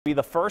Be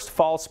the first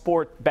fall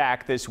sport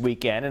back this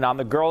weekend, and on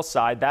the girls'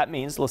 side, that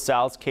means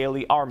LaSalle's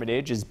Kaylie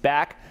Armitage is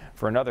back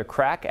for another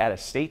crack at a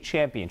state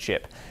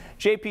championship.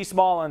 JP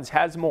Smallins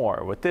has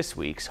more with this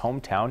week's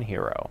hometown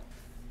hero.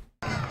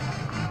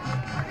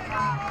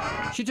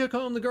 She took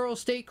home the girls'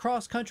 state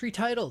cross-country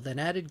title, then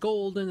added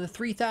gold in the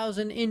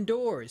 3,000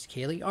 indoors.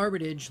 Kaylie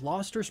Armitage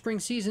lost her spring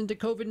season to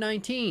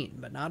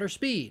COVID-19, but not her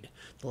speed.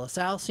 The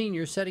LaSalle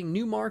senior setting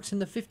new marks in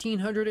the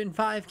 1,500 and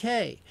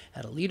 5K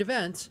at elite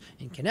events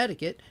in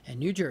Connecticut and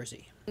New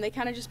Jersey. They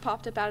kind of just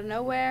popped up out of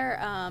nowhere.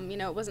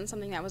 It wasn't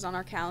something that was on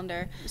our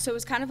calendar. So it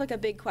was kind of like a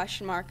big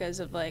question mark as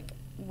of like,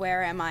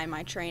 where am I in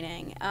my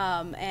training?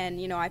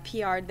 I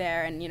PR'd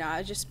there, and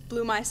I just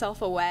blew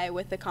myself away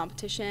with the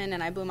competition,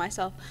 and I blew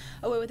myself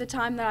away with the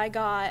time that I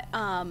got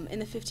in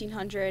the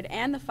 1,500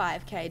 and the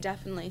 5K,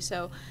 definitely.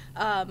 So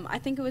I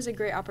think it was a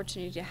great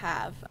opportunity to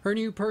have. Her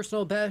new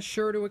personal best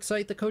sure to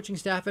excite the coaching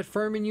staff at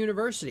Furman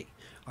University.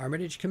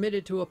 Armitage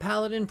committed to a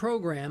Paladin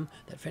program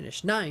that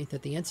finished 9th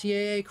at the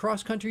NCAA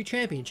cross-country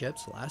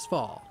championships last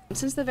fall.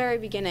 Since the very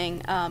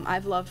beginning,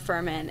 I've loved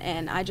Furman,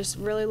 and I just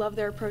really love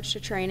their approach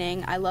to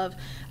training. I love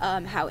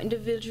how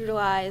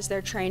individualized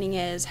their training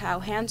is,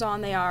 how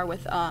hands-on they are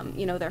with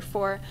their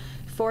four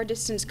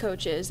distance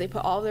coaches. They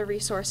put all their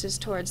resources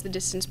towards the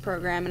distance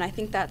program, and I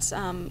think that's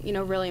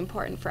really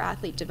important for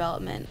athlete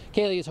development.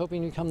 Kaylie is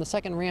hoping to become the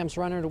second Rams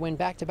runner to win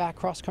back-to-back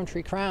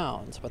cross-country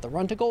crowns, but the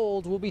run to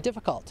gold will be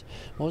difficult.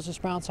 Moses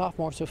Brown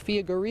sophomore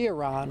Sophia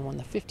Gurriaran won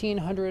the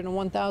 1,500 and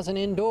 1,000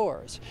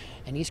 indoors,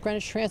 and East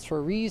Greenwich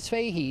transfer Reese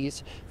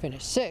Fahey's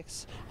finished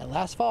 6th at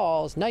last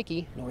fall's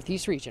Nike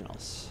Northeast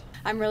Regionals.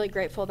 I'm really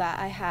grateful that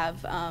I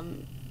have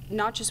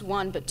not just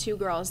one, but two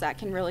girls that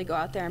can really go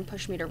out there and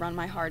push me to run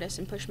my hardest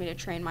and push me to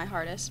train my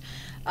hardest.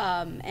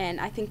 And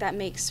I think that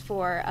makes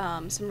for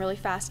some really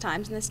fast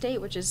times in the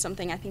state, which is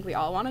something I think we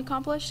all want to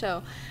accomplish.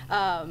 So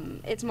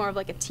it's more of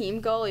like a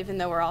team goal, even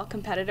though we're all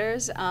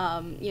competitors.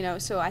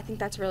 So I think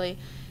that's really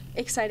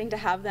exciting to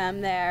have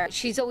them there.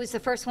 She's always the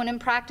first one in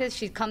practice.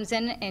 She comes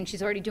in and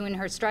she's already doing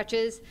her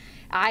stretches.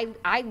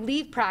 I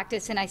leave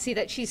practice and I see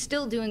that she's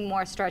still doing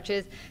more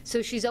stretches,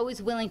 so she's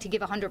always willing to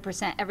give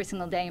 100% every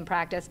single day in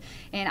practice.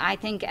 And I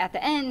think at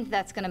the end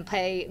that's going to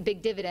pay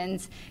big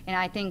dividends, and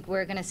I think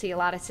we're going to see a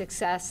lot of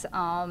success.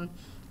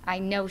 I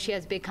know she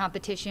has big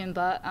competition,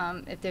 but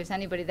if there's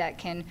anybody that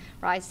can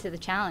rise to the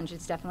challenge,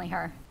 it's definitely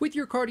her. With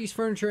your Cardi's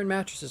Furniture and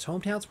Mattresses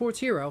hometown sports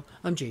hero,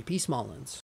 I'm JP Smallins.